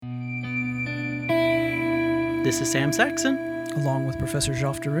This is Sam Saxon, along with Professor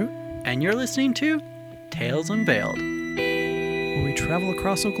Joff Deroute, and you're listening to Tales Unveiled, where we travel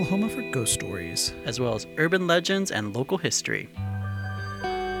across Oklahoma for ghost stories, as well as urban legends and local history.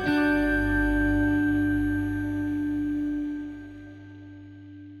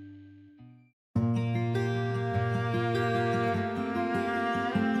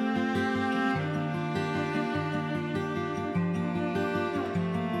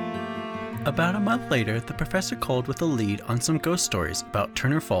 About a month later, the professor called with a lead on some ghost stories about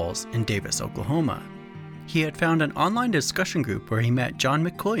Turner Falls in Davis, Oklahoma. He had found an online discussion group where he met John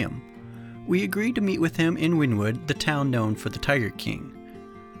McWilliam. We agreed to meet with him in Wynwood, the town known for the Tiger King.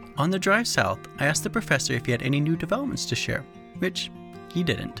 On the drive south, I asked the professor if he had any new developments to share, which he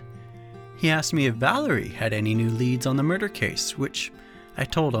didn't. He asked me if Valerie had any new leads on the murder case, which I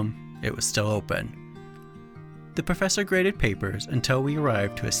told him it was still open. The professor graded papers until we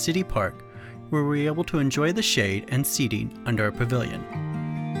arrived to a city park where we were able to enjoy the shade and seating under a pavilion.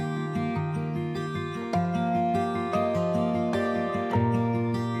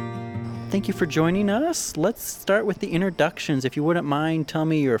 Thank you for joining us. Let's start with the introductions. If you wouldn't mind, tell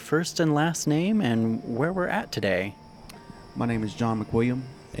me your first and last name and where we're at today. My name is John McWilliam,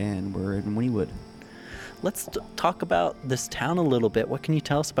 and we're in Wynwood. Let's talk about this town a little bit. What can you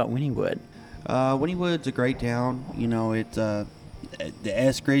tell us about Wynwood? Wynwood's a great town. You know, it's the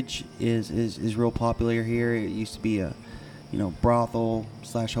Eskridge is real popular here. It used to be a, brothel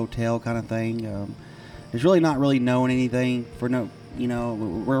 / hotel kind of thing. It's really not really known anything for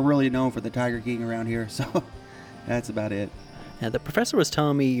we're really known for the Tiger King around here, so that's about it. Now, the professor was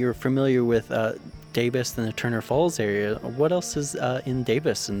telling me you're familiar with Davis and the Turner Falls area. What else is in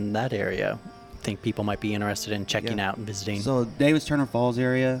Davis in that area? I think people might be interested in checking out and visiting. So Davis Turner Falls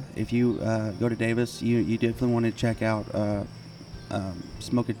area, if you go to Davis, you definitely want to check out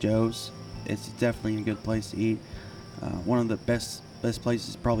Smokin' Joe's. It's definitely a good place to eat. One of the best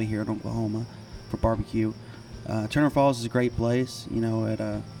places probably here in Oklahoma for barbecue. Turner Falls is a great place.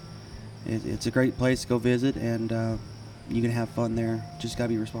 It's a great place to go visit, and you can have fun there. Just got to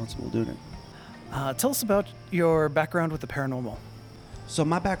be responsible doing it. Tell us about your background with the paranormal. So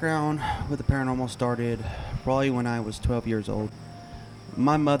my background with the paranormal started probably when I was 12 years old.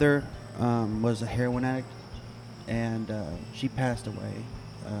 My mother was a heroin addict, and she passed away.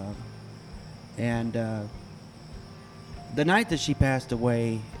 The night that she passed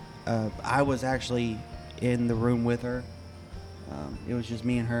away, I was actually in the room with her. It was just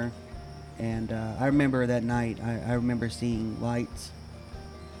me and her. And I remember that night, I remember seeing lights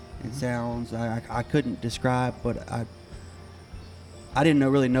and sounds. I couldn't describe, but I didn't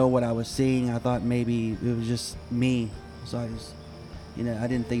really know what I was seeing. I thought maybe it was just me. So I just, I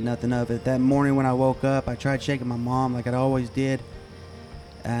didn't think nothing of it. That morning when I woke up, I tried shaking my mom like I always did.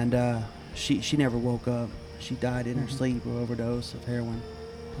 And she never woke up. She died in her sleep or overdose of heroin.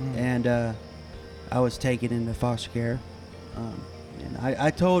 And I was taken into foster care. And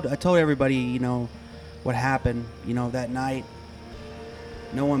I told everybody, what happened, that night.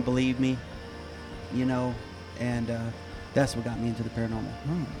 No one believed me, and that's what got me into the paranormal.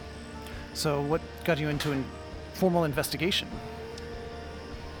 So what got you into formal investigation?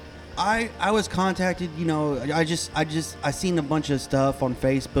 I was contacted, I seen a bunch of stuff on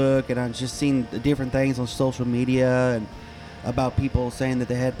Facebook, and I just seen the different things on social media and about people saying that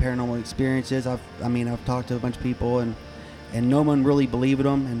they had paranormal experiences. I've talked to a bunch of people, and no one really believed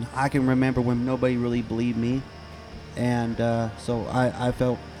them, and I can remember when nobody really believed me, and so I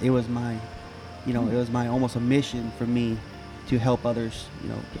felt it was my, it was my almost a mission for me to help others,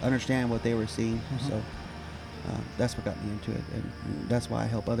 understand what they were seeing. So that's what got me into it, and that's why I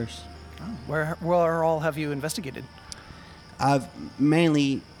help others. Where all have you investigated? I've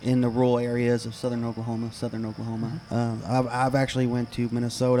mainly in the rural areas of southern Oklahoma. I've actually went to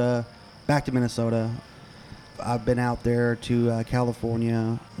back to Minnesota. I've been out there to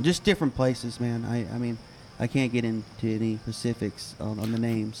California, just different places, man. I can't get into any specifics on the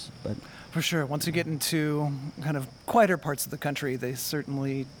names, but for sure. Once you get into kind of quieter parts of the country, they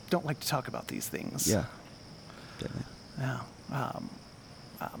certainly don't like to talk about these things. Yeah, definitely. Yeah.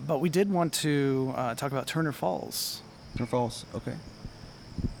 But we did want to talk about Turner Falls. Turner Falls, okay.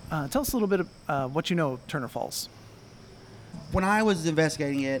 Tell us a little bit of what you know of Turner Falls. When I was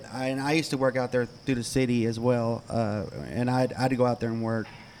investigating it, I used to work out there through the city as well, and I had to go out there and work.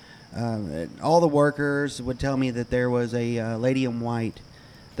 All the workers would tell me that there was a lady in white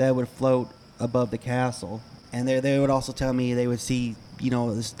that would float above the castle, and they would also tell me they would see,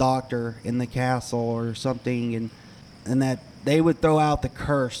 this doctor in the castle or something, and that they would throw out the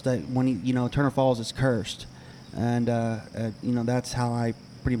curse that when Turner Falls is cursed. And, that's how I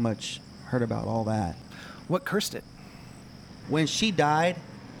pretty much heard about all that. What cursed it? When she died,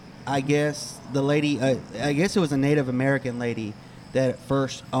 I guess the lady, I guess it was a Native American lady that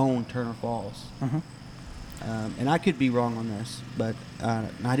first owned Turner Falls. And I could be wrong on this, but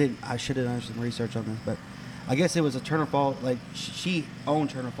I should have done some research on this, but I guess it was a Turner Falls, like she owned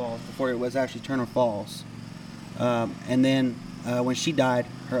Turner Falls before it was actually Turner Falls. And then when she died,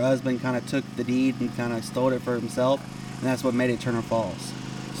 her husband kind of took the deed and kind of stole it for himself, and that's what made it Turner Falls.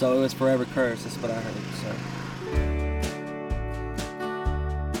 So it was forever cursed, that's what I heard. So.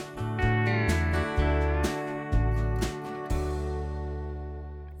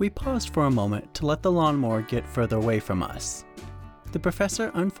 We paused for a moment to let the lawnmower get further away from us. The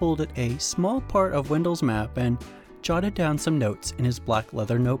professor unfolded a small part of Wendell's map and jotted down some notes in his black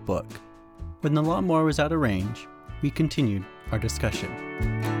leather notebook. When the lawnmower was out of range, we continued our discussion.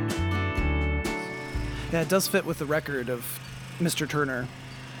 Yeah, it does fit with the record of Mr. Turner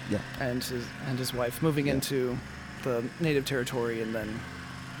Yeah. and his wife moving into the native territory and then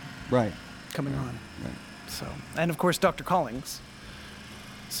Right. coming on. Right. So, and of course, Dr. Collings.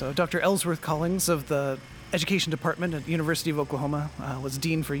 So Dr. Ellsworth Collings of the Education Department at the University of Oklahoma was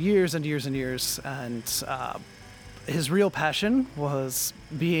dean for years and years and years, and his real passion was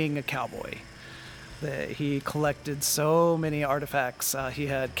being a cowboy. He collected so many artifacts. He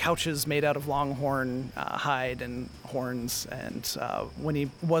had couches made out of longhorn hide and horns, and when he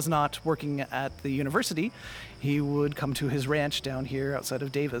was not working at the university, he would come to his ranch down here outside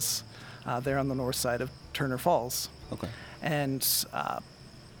of Davis, there on the north side of Turner Falls. Okay. And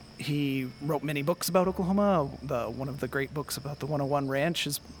he wrote many books about Oklahoma. One of the great books about the 101 Ranch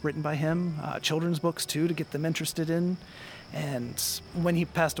is written by him. Children's books, too, to get them interested in. And when he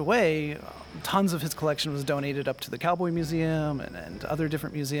passed away, tons of his collection was donated up to the Cowboy Museum and other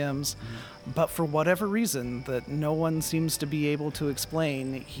different museums. Mm-hmm. But for whatever reason that no one seems to be able to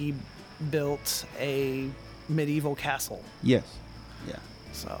explain, he built a medieval castle. Yes. Yeah.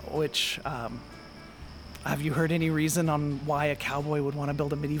 So, which... have you heard any reason on why a cowboy would want to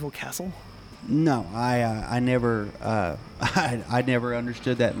build a medieval castle? No, I never I never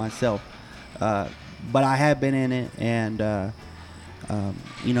understood that myself, but I have been in it, and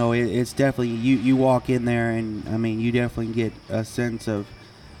it's definitely you walk in there, and I mean you definitely get a sense of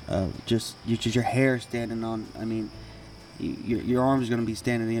just your hair standing on. I mean, your arms are going to be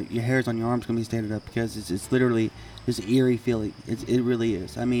standing, your hairs on your arms going to be standing up because it's literally this eerie feeling. It really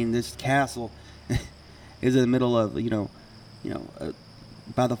is. I mean, this castle. Is in the middle of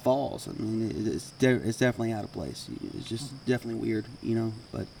by the falls. I mean, it's definitely out of place. It's just definitely weird,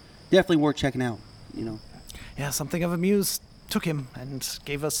 but definitely worth checking out, Yeah, something of a muse took him and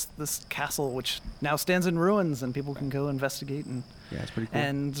gave us this castle, which now stands in ruins, and people can go investigate and yeah, it's pretty cool.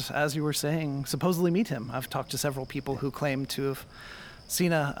 And as you were saying, supposedly meet him. I've talked to several people who claim to have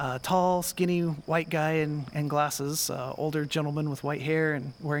seen a tall, skinny white guy in glasses, older gentleman with white hair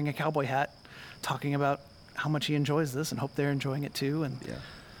and wearing a cowboy hat, talking about how much he enjoys this and hope they're enjoying it too. And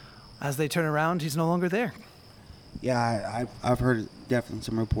as they turn around, he's no longer there. Yeah, I've heard definitely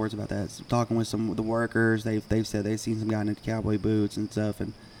some reports about that. Talking with some of the workers, they've said they've seen some guy in cowboy boots and stuff.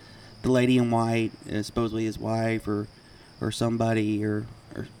 And the lady in white is supposedly his wife or somebody or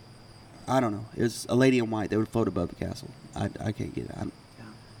I don't know. It's a lady in white that would float above the castle. I can't get it. I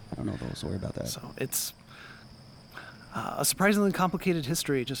don't know the whole story about that. So it's a surprisingly complicated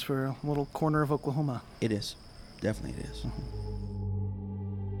history just for a little corner of Oklahoma. It is. Definitely it is.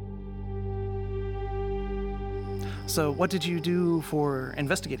 So what did you do for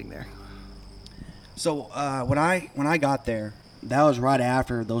investigating there? So when I got there, that was right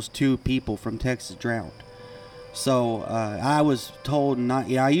after those two people from Texas drowned. So I was told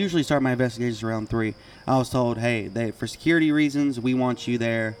not. I usually start my investigations around 3. I was told, hey, for security reasons, we want you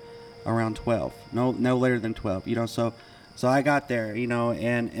there around 12. No later than 12. So I got there,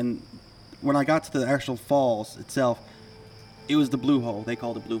 and when I got to the actual falls itself, it was the Blue Hole. They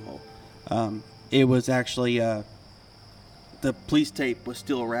called it Blue Hole. It was actually the police tape was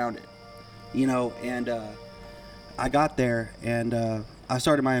still around it, and I got there and I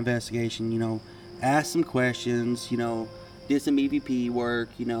started my investigation. Asked some questions, did some EVP work,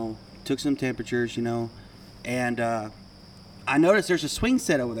 took some temperatures, and I noticed there's a swing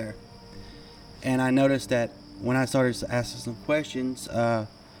set over there. And I noticed that when I started asking some questions, the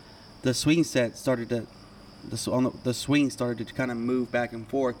swing set started to, the swing started to kind of move back and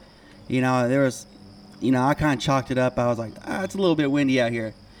forth. There was, I kind of chalked it up. I was like, it's a little bit windy out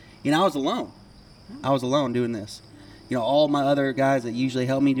here. I was alone. Doing this. All my other guys that usually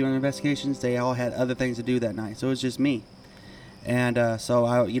help me doing investigations, they all had other things to do that night. So it was just me. And so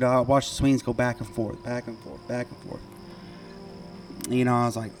I watched the swings go back and forth, back and forth, back and forth. I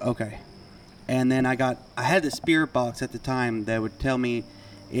was like, okay. And then I had the spirit box at the time that would tell me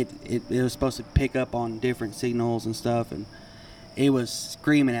it was supposed to pick up on different signals and stuff, and it was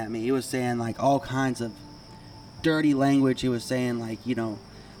screaming at me. It was saying like all kinds of dirty language. It was saying like,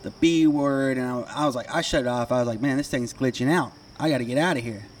 the B word, and I was like, I shut it off. I was like, man, this thing's glitching out. I got to get out of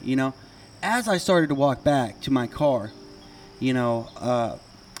here, As I started to walk back to my car,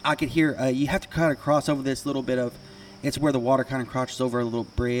 I could hear, you have to kind of cross over this little bit of, it's where the water kind of crosses over a little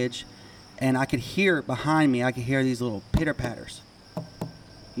bridge, and I could hear behind me, I could hear these little pitter-patters,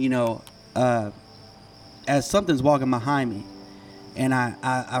 as something's walking behind me. And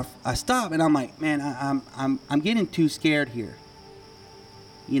I stop, and I'm like, man, I'm getting too scared here.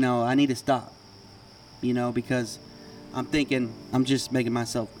 I need to stop. Because I'm thinking I'm just making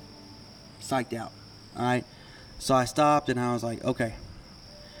myself psyched out. All right. So I stopped, and I was like, okay.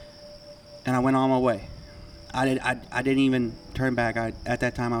 And I went on my way. I didn't even turn back. At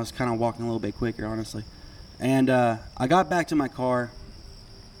that time I was kind of walking a little bit quicker, honestly. And I got back to my car,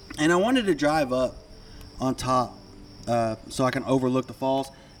 and I wanted to drive up on top. So I can overlook the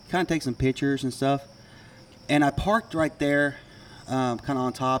falls, kind of take some pictures and stuff. And I parked right there, kind of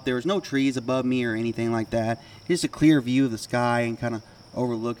on top. There was no trees above me or anything like that. Just a clear view of the sky and kind of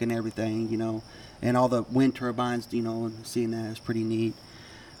overlooking everything, and all the wind turbines, and seeing that is pretty neat.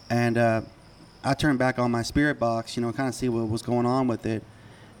 And I turned back on my spirit box, kind of see what was going on with it.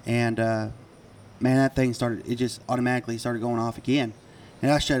 And man, that thing it just automatically started going off again.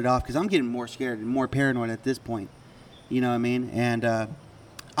 And I shut it off because I'm getting more scared and more paranoid at this point. You know what I mean? And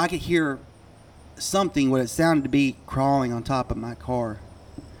I could hear something, what it sounded to be, crawling on top of my car.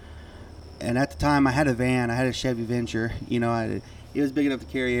 And at the time, I had a van. I had a Chevy Venture. It was big enough to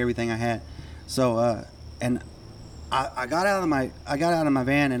carry everything I had. So, and I got out of my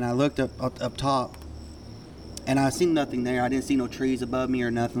van, and I looked up top, and I seen nothing there. I didn't see no trees above me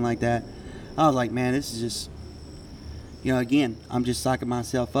or nothing like that. I was like, man, this is just, again, I'm just psyching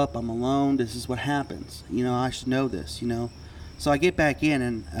myself up. I'm alone. This is what happens. I should know this, So I get back in,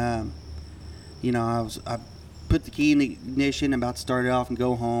 and, I put the key in the ignition, about to start it off and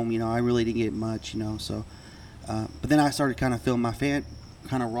go home. I really didn't get much, so. But then I started kind of feeling my fan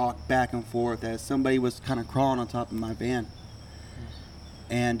kind of rock back and forth as somebody was kind of crawling on top of my van.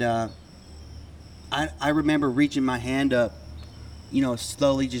 And I remember reaching my hand up,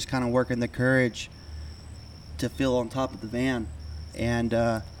 slowly just kind of working the courage to feel on top of the van. And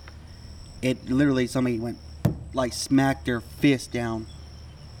it literally, somebody went, like, smacked their fist down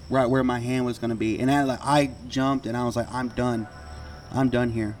right where my hand was going to be. And I jumped, and I was like, I'm done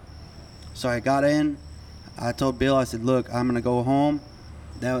here. So I got in. I told Bill, I said, look, I'm going to go home.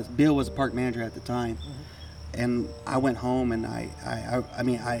 Bill was a park manager at the time. Mm-hmm. And I went home, and I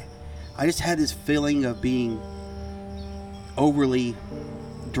just had this feeling of being overly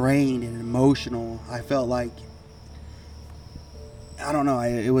drained and emotional. I felt like, I don't know,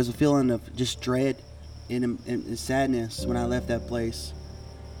 it was a feeling of just dread and sadness when I left that place.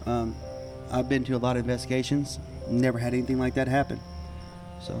 I've been to a lot of investigations, never had anything like that happen.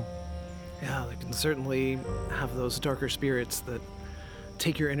 So, yeah, they can certainly have those darker spirits that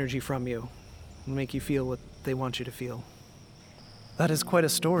take your energy from you and make you feel what they want you to feel. That is quite a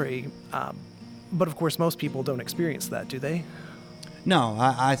story, but of course most people don't experience that, do they? No,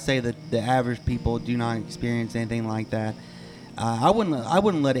 I say that the average people do not experience anything like that. I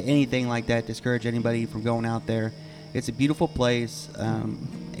wouldn't let anything like that discourage anybody from going out there. It's a beautiful place.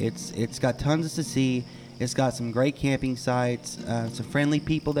 It's got tons to see. It's got some great camping sites. Some friendly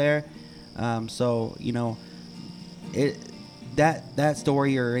people there. So that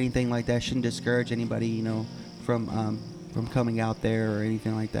story or anything like that shouldn't discourage anybody, from coming out there or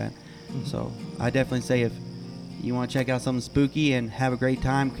anything like that. Mm-hmm. So I definitely say if you want to check out something spooky and have a great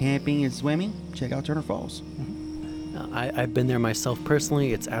time camping and swimming, check out Turner Falls. Mm-hmm. I've been there myself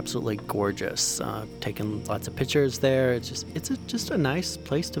personally. It's absolutely gorgeous. Taken lots of pictures there. It's just a nice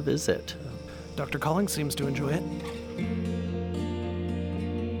place to visit. Dr. Collings seems to enjoy it.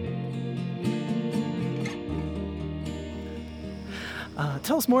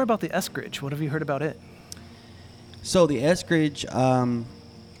 Tell us more about the Eskridge. What have you heard about it? So the Eskridge,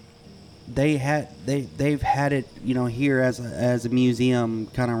 they've had it, here as a museum,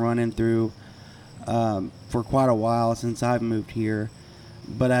 kind of running through for quite a while since I've moved here.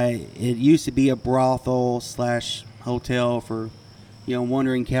 But it used to be a brothel / hotel for,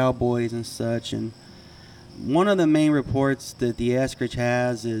 wandering cowboys and such. And one of the main reports that the Eskridge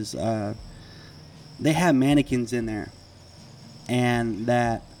has is they have mannequins in there, and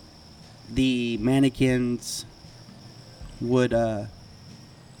that the mannequins would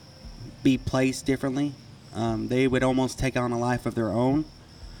be placed differently. They would almost take on a life of their own.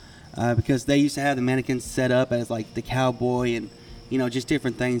 because they used to have the mannequins set up as like the cowboy and, you know, just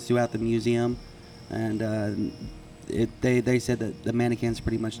different things throughout the museum. And they said that the mannequins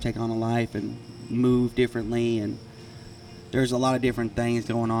pretty much take on a life and move differently, and there's a lot of different things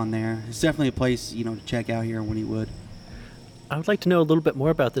going on there. It's definitely a place, you know, to check out here in Wynnewood. I would like to know a little bit more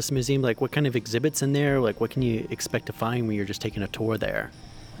about this museum, like what kind of exhibits in there, like what can you expect to find when you're just taking a tour there?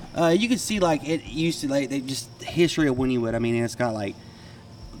 You can see like it used to, like, they just history of Wynnewood. I mean, it's got like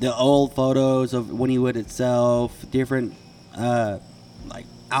the old photos of Wynnewood itself, different like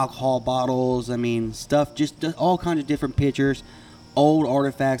alcohol bottles. I mean, stuff, just all kinds of different pictures, old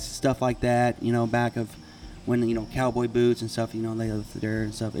artifacts, stuff like that. You know, back of when, you know, cowboy boots and stuff. You know, they lived there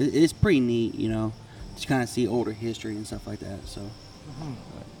and stuff. It's pretty neat. You know, to kind of see older history and stuff like that. So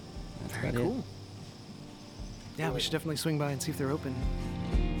that's Very about cool. it. Yeah, we should definitely swing by and see if they're open.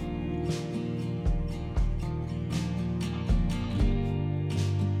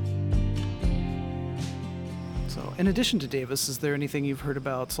 So, in addition to Davis, is there anything you've heard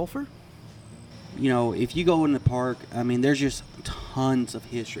about Sulphur? You know, if you go in the park, I mean, there's just tons of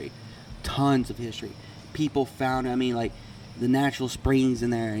history. People found, I mean, like the natural springs in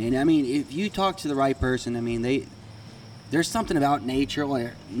there. And I mean, if you talk to the right person, I mean, there's something about nature,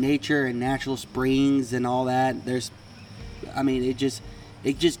 like nature and natural springs and all that. I mean, it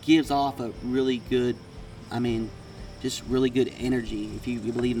just gives off a really good, I mean, just really good energy, if you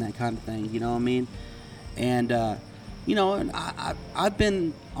believe in that kind of thing, you know what I mean? And, you know, and I've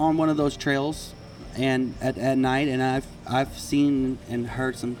been on one of those trails and at night, and I've seen and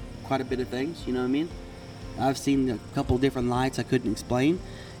heard quite a bit of things, you know what I mean? I've seen a couple different lights I couldn't explain,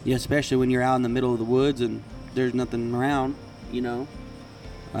 you know, especially when you're out in the middle of the woods and there's nothing around, you know.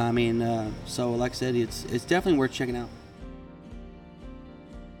 I mean, so like I said, it's definitely worth checking out.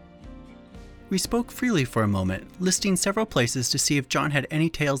 We spoke freely for a moment, listing several places to see if John had any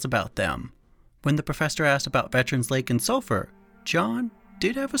tales about them. When the professor asked about Veterans Lake and Sulphur, John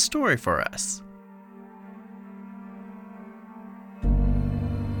did have a story for us.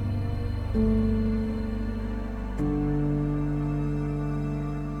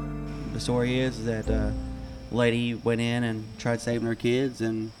 The story is that a lady went in and tried saving her kids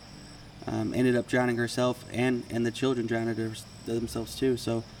and ended up drowning herself, and the children drowned themselves too.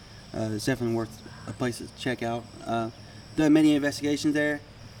 So it's definitely worth a place to check out. Done many investigations there.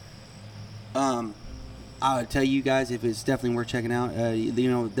 I would tell you guys if it's definitely worth checking out. You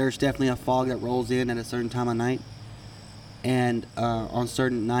know, there's definitely a fog that rolls in at a certain time of night, and on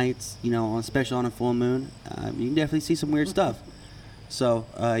certain nights, you know, especially on a full moon, you can definitely see some weird stuff. So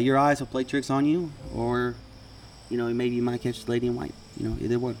your eyes will play tricks on you, or, you know, maybe you might catch the lady in white. You know,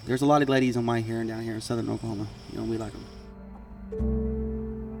 either one. There's a lot of ladies in white here and down here in southern Oklahoma. You know, we like them.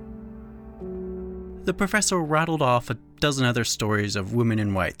 The professor rattled off a dozen other stories of women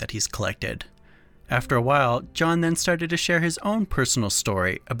in white that he's collected. After a while, John then started to share his own personal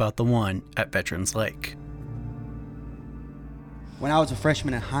story about the one at Veterans Lake. When I was a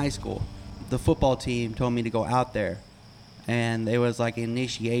freshman in high school, the football team told me to go out there, and it was like an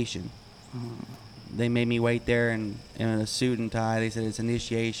initiation. They made me wait there in a suit and tie. They said it's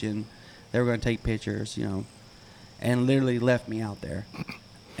initiation. They were going to take pictures, you know, and literally left me out there.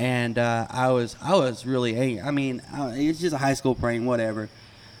 And I was really angry. I mean, it's just a high school prank, whatever.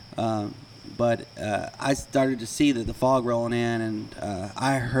 But I started to see the fog rolling in, and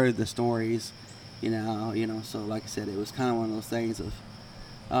I heard the stories, you know. So like I said, it was kind of one of those things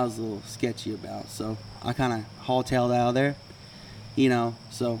I was a little sketchy about. So I kind of haul-tailed out of there, you know.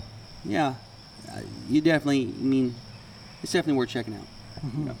 So yeah, you definitely, I mean, it's definitely worth checking out.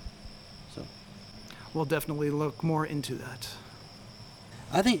 You know? So We'll definitely look more into that.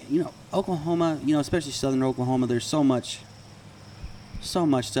 I think, you know, Oklahoma, you know, especially southern Oklahoma, there's so much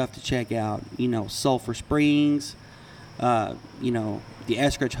stuff to check out. You know, Sulphur Springs, you know, the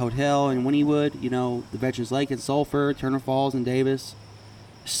Eskridge Hotel in Wynnewood, you know, the Veterans Lake in Sulphur, Turner Falls in Davis.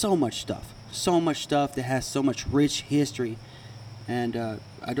 So much stuff that has so much rich history, and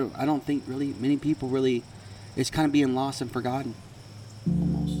I don't think really many people really, it's kind of being lost and forgotten,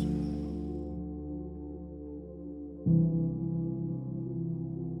 almost.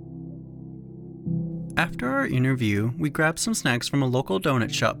 After our interview, we grabbed some snacks from a local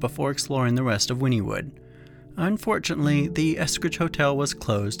donut shop before exploring the rest of Wynnewood. Unfortunately, the Eskridge Hotel was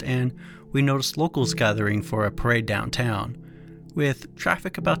closed, and we noticed locals gathering for a parade downtown. With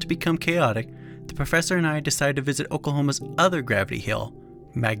traffic about to become chaotic, the professor and I decided to visit Oklahoma's other gravity hill,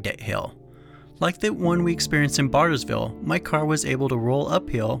 Magnet Hill. Like the one we experienced in Bartersville, my car was able to roll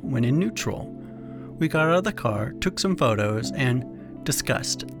uphill when in neutral. We got out of the car, took some photos, and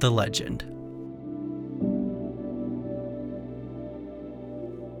discussed the legend.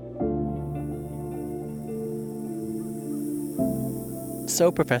 So,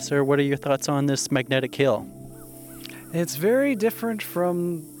 Professor, what are your thoughts on this magnetic hill? It's very different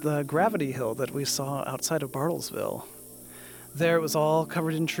from the gravity hill that we saw outside of Bartlesville. There it was all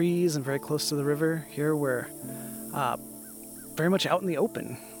covered in trees and very close to the river. Here we're very much out in the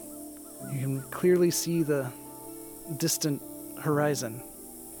open. You can clearly see the distant horizon.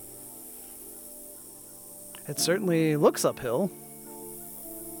 It certainly looks uphill.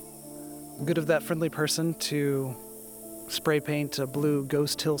 Good of that friendly person to spray paint a blue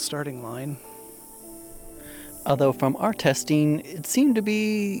Ghost Hill starting line. Although from our testing, it seemed to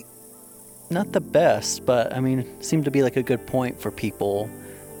be not the best, but it seemed to be like a good point for people.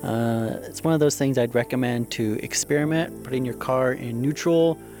 It's one of those things I'd recommend to experiment, putting your car in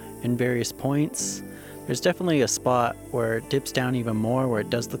neutral in various points. There's definitely a spot where it dips down even more, where it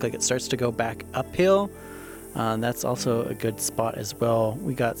does look like it starts to go back uphill. That's also a good spot as well.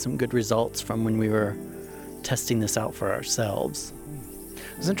 We got some good results from when we were testing this out for ourselves.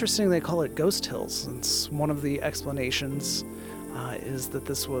 It's interesting they call it Ghost Hills. It's one of the explanations is that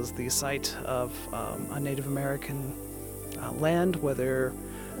this was the site of a Native American land, whether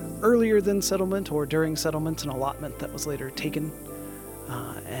earlier than settlement or during settlement, an allotment that was later taken.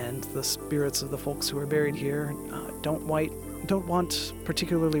 And the spirits of the folks who are buried here don't want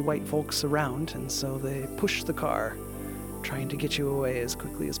particularly white folks around, and so they push the car, trying to get you away as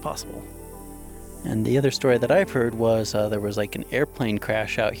quickly as possible. And the other story that I've heard was there was like an airplane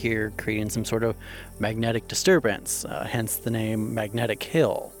crash out here creating some sort of magnetic disturbance, hence the name Magnetic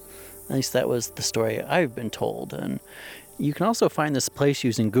Hill. At least that was the story I've been told. And you can also find this place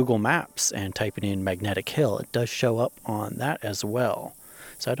using Google Maps and typing in Magnetic Hill. It does show up on that as well.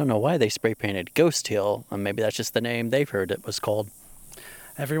 So I don't know why they spray painted Ghost Hill. Maybe that's just the name they've heard it was called.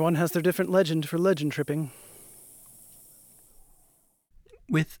 Everyone has their different legend for legend tripping.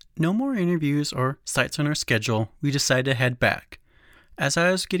 With no more interviews or sites on our schedule, we decided to head back. As I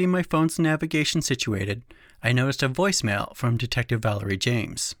was getting my phone's navigation situated, I noticed a voicemail from Detective Valerie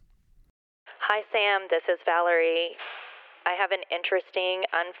James. Hi, Sam. This is Valerie. I have an interesting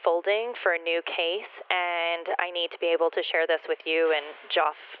unfolding for a new case, and I need to be able to share this with you and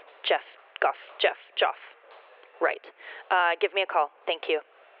Joff. Right. Give me a call. Thank you.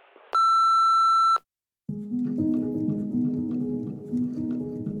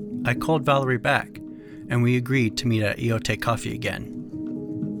 I called Valerie back, and we agreed to meet at Eote Coffee again.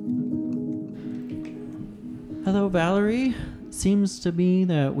 Hello, Valerie. Seems to be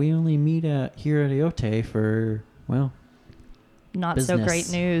that we only meet here at Eote for, not business. So great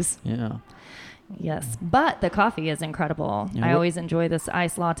news. Yeah. Yes, but the coffee is incredible. Yeah, I always enjoy this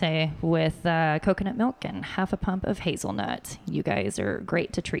iced latte with coconut milk and half a pump of hazelnut. You guys are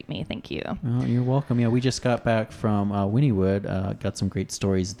great to treat me. Thank you. Well, you're welcome. Yeah, we just got back from Wynnewood. Got some great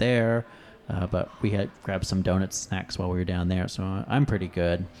stories there, but we had grabbed some donuts, snacks while we were down there. So I'm pretty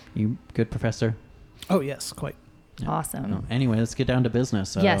good. You good, Professor? Oh, yes, quite. Yeah. Awesome. No, anyway, let's get down to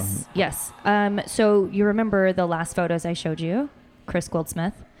business. Yes. So you remember the last photos I showed you? Chris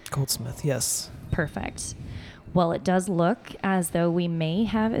Goldsmith? Goldsmith, yes. Perfect. Well, it does look as though we may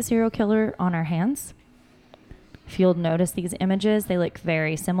have a serial killer on our hands. If you'll notice these images, they look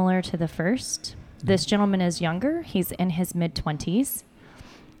very similar to the first. This gentleman is younger. He's in his mid-20s.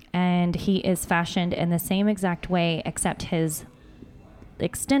 And he is fashioned in the same exact way, except his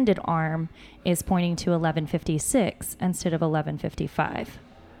extended arm is pointing to 1156 instead of 1155.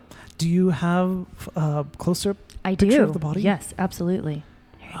 Do you have a closer I picture do. of the body? Yes, absolutely.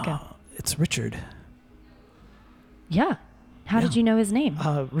 Here you go. It's Richard. Yeah. How did you know his name?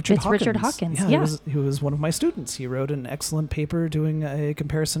 Richard It's Hawkins. Richard Hawkins, Yeah, yeah. He was one of my students. He wrote an excellent paper doing a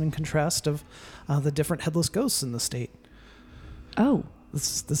comparison and contrast of the different headless ghosts in the state. Oh.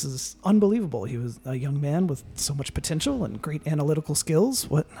 This is unbelievable. He was a young man with so much potential and great analytical skills.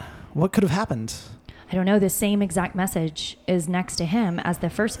 What could have happened? I don't know. The same exact message is next to him as the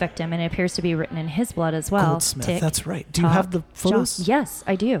first victim, and it appears to be written in his blood as well. Goldsmith, Tick, that's right. Do you tock, have the photos? Joff. Yes,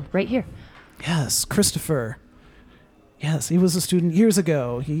 I do. Right here. Yes, Christopher. Yes, he was a student years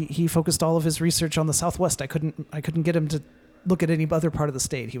ago. He focused all of his research on the Southwest. I couldn't get him to look at any other part of the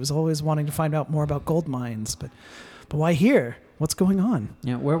state. He was always wanting to find out more about gold mines, but why here? What's going on?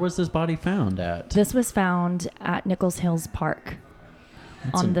 Yeah, where was this body found at? This was found at Nichols Hills Park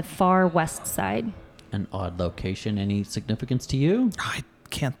on the far west side. An odd location. Any significance to you? I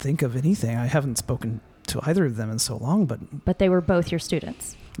can't think of anything. I haven't spoken to either of them in so long, but But they were both your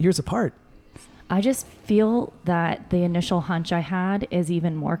students. years apart. I just feel that the initial hunch I had is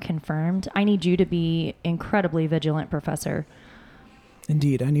even more confirmed. I need you to be incredibly vigilant, Professor.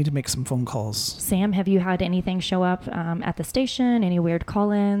 Indeed, I need to make some phone calls. Sam, have you had anything show up at the station? Any weird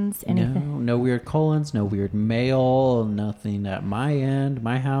call-ins? Anything? no weird colons, no weird mail, nothing at my end,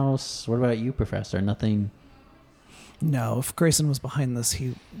 my house. What about you, Professor? Nothing? No, if Grayson was behind this,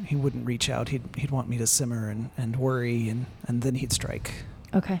 he wouldn't reach out. He'd want me to simmer and worry, and then he'd strike.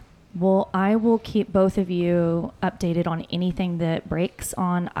 Okay. Well, I will keep both of you updated on anything that breaks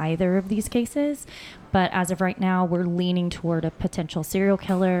on either of these cases. But as of right now, we're leaning toward a potential serial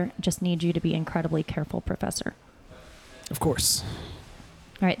killer. Just need you to be incredibly careful, Professor. Of course.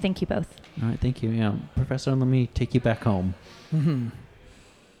 All right. Thank you both. All right, thank you. Yeah, Professor, let me take you back home. Mm-hmm.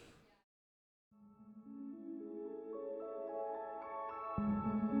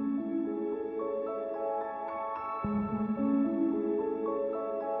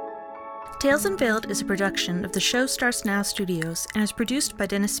 Tales Unveiled is a production of the Show Starts Now Studios and is produced by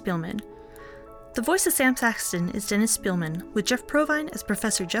Dennis Spielman. The voice of Sam Saxton is Dennis Spielman, with Jeff Provine as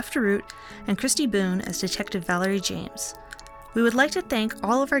Professor Jeff DeRoot and Christy Boone as Detective Valerie James. We would like to thank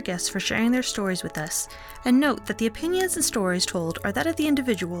all of our guests for sharing their stories with us, and note that the opinions and stories told are that of the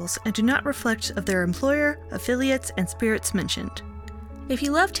individuals and do not reflect of their employer, affiliates, and spirits mentioned. If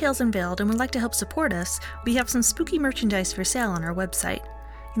you love Tales Unveiled and would like to help support us, we have some spooky merchandise for sale on our website.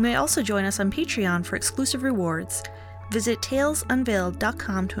 You may also join us on Patreon for exclusive rewards. Visit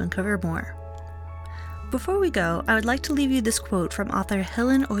talesunveiled.com to uncover more. Before we go, I would like to leave you this quote from author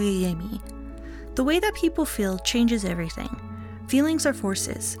Helen Oyeyemi. "The way that people feel changes everything. Feelings are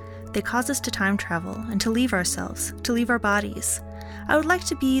forces. They cause us to time travel and to leave ourselves, to leave our bodies. I would like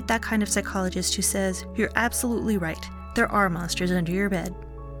to be that kind of psychologist who says, 'You're absolutely right. There are monsters under your bed.'"